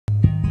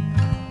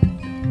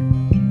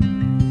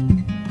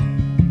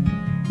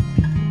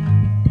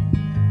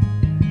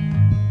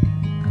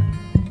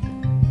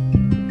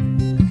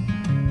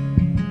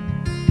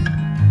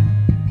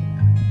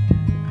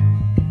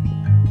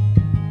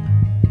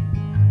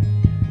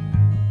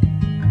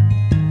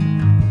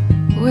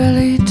Well,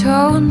 he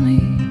told me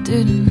he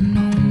didn't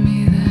know me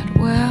that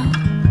well.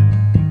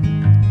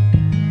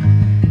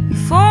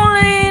 If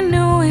only he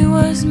knew he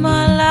was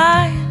my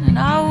lion and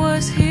I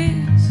was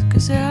his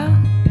gazelle.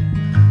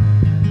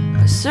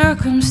 But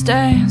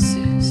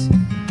circumstances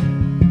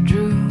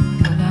drew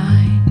the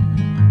line,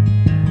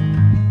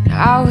 and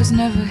I was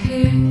never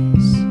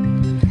his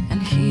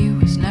and he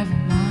was never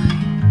mine.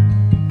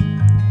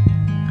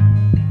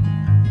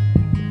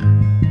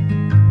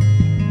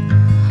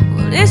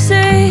 Well, it's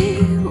a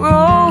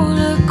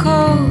roller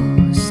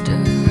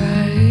coaster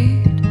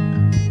ride.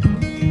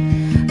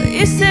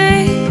 It's a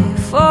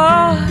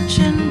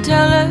fortune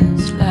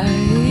teller's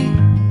light.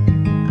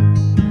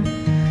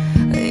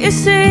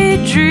 It's a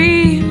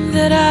dream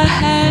that I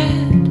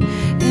had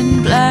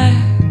in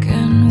black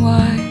and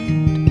white.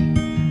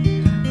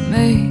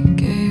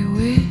 Make a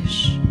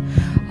wish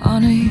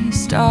on a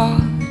star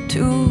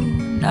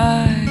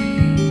tonight.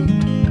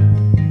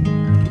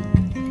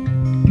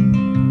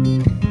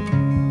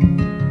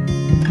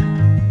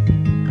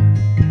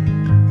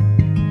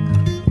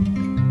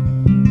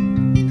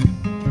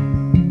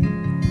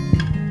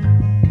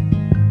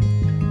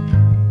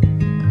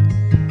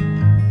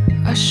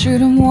 I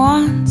shoot him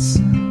once,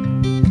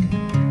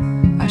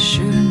 I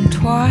shoot him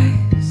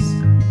twice.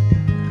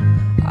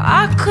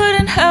 I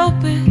couldn't help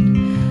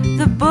it,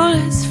 the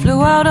bullets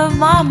flew out of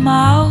my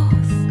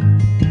mouth.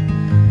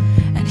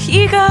 And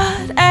he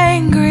got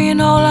angry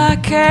and all I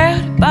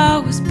cared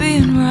about was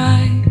being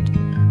right.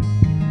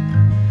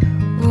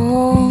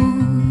 Oh,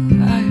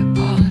 I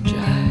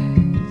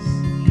apologize,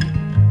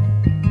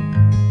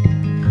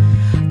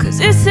 'cause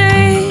it's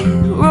a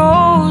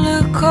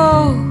roller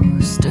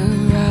coaster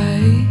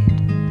ride.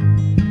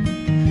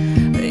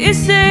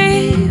 It's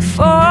a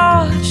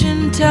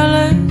fortune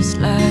teller's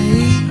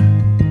light.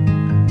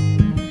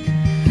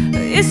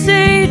 It's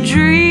a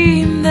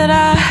dream that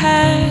I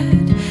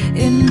had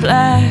in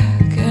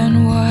black and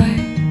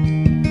white.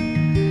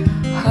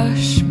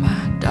 Hush,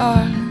 my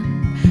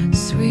darling,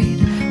 sweet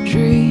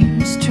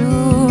dreams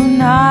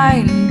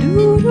tonight.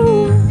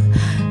 Do-do,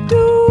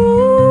 do,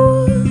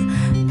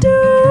 do,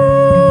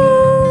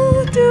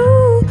 do,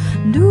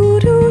 do,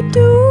 do,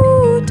 do,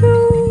 do,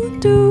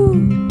 do,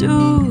 do.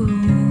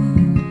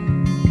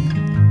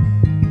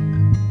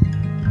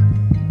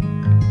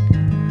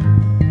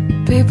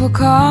 People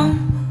come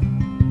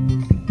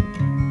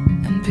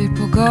and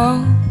people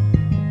go.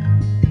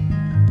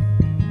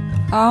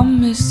 I'll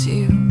miss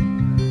you,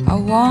 I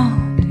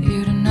want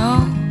you to know.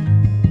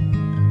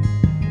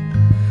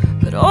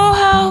 But oh,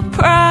 how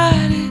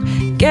pride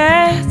it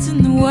gets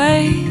in the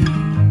way.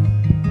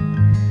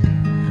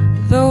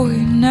 Though we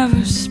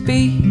never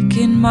speak,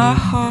 in my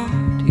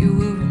heart you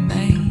will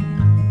remain.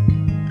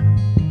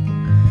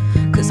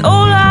 'Cause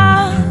all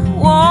I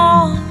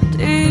want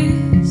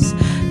is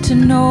to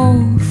know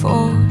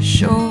for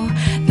sure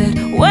that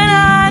when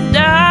I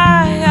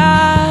die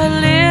I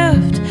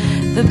lived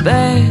the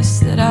best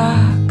that I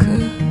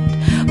could.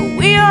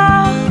 We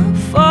are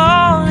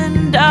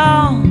falling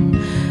down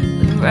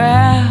the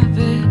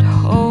rabbit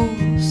hole,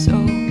 so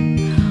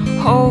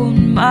hold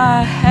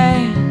my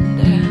hand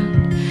and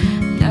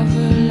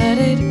never let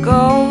it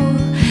go.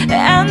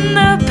 And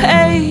the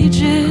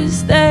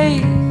pages,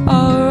 they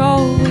are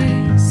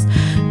always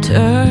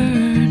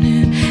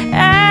turning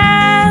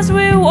as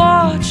we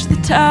watch the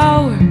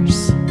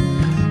towers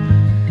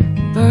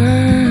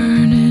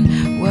burning.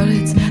 Well,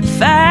 it's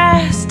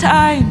fast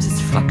times,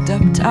 it's fucked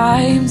up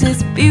times,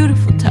 it's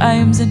beautiful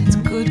times, and it's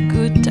good,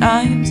 good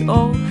times,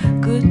 oh,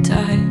 good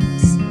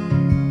times.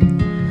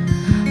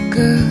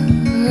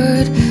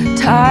 Good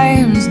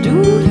times,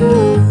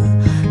 doo-doo.